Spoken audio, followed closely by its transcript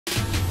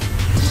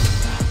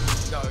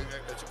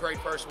it's a great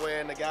first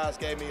win. The guys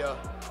gave me a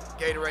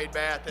Gatorade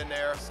bath in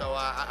there, so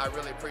I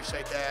really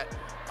appreciate that.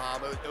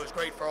 It was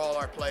great for all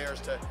our players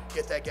to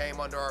get that game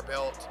under our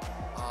belt,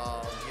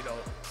 you know,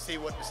 see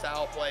what the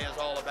style play is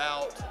all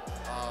about,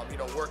 you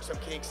know, work some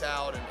kinks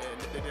out, and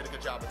they did a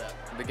good job of that.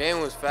 The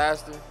game was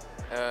faster.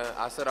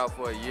 I set out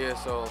for a year,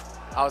 so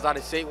I was out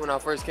of shape when I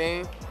first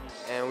came,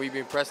 and we've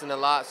been pressing a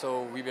lot,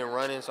 so we've been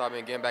running, so I've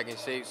been getting back in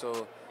shape.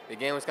 So the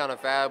game was kind of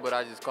fast, but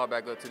I just caught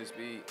back up to the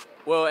speed.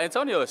 Well,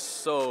 Antonio is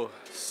so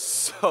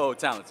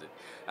talented.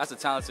 That's a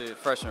talented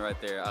freshman right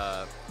there.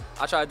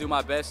 I try to do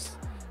my best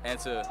and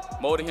to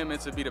mold him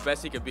into be the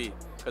best he could be,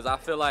 because I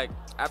feel like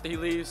after he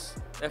leaves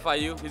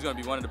FIU, he's going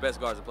to be one of the best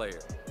guards to play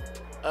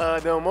here.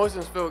 The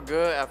emotions felt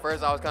good. At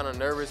first, I was kind of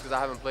nervous because I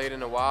haven't played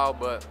in a while,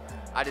 but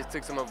I just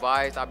took some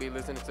advice. I be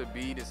listening to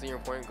B, the senior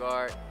point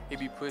guard. He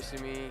be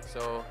pushing me,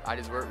 so I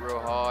just worked real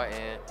hard,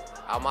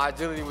 and my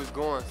agility was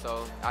going,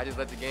 so I just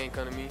let the game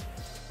come to me.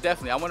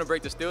 Definitely, I want to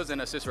break the steals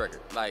and assist record,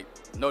 like,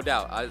 no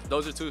doubt.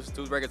 Those are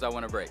two records I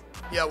want to break.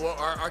 Yeah, well,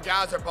 our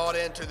guys are bought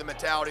into the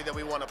mentality that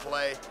we want to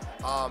play.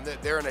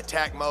 They're in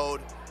attack mode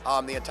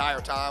the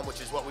entire time,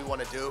 which is what we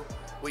want to do.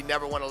 We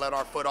never want to let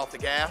our foot off the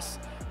gas.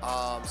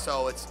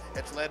 So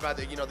it's led by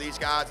these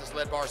guys. It's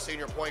led by our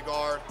senior point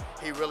guard.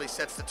 He really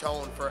sets the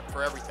tone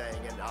for everything,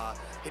 and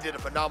he did a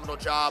phenomenal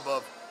job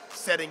of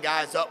setting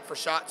guys up for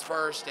shots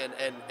first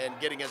and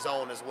getting his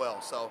own as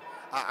well. So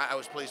I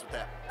was pleased with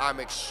that. I'm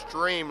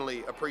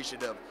extremely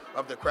appreciative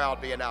of the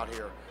crowd being out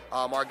here.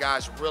 Our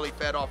guys really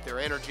fed off their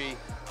energy.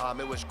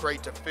 It was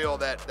great to feel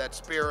that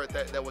spirit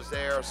that was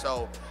there.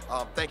 So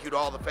thank you to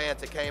all the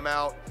fans that came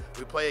out.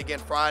 We play again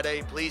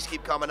Friday. Please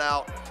keep coming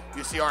out.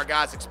 You see our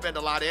guys expend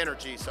a lot of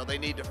energy, so they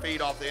need to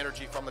feed off the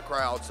energy from the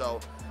crowd. So,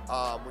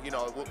 you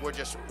know,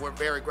 we're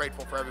very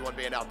grateful for everyone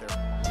being out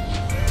there.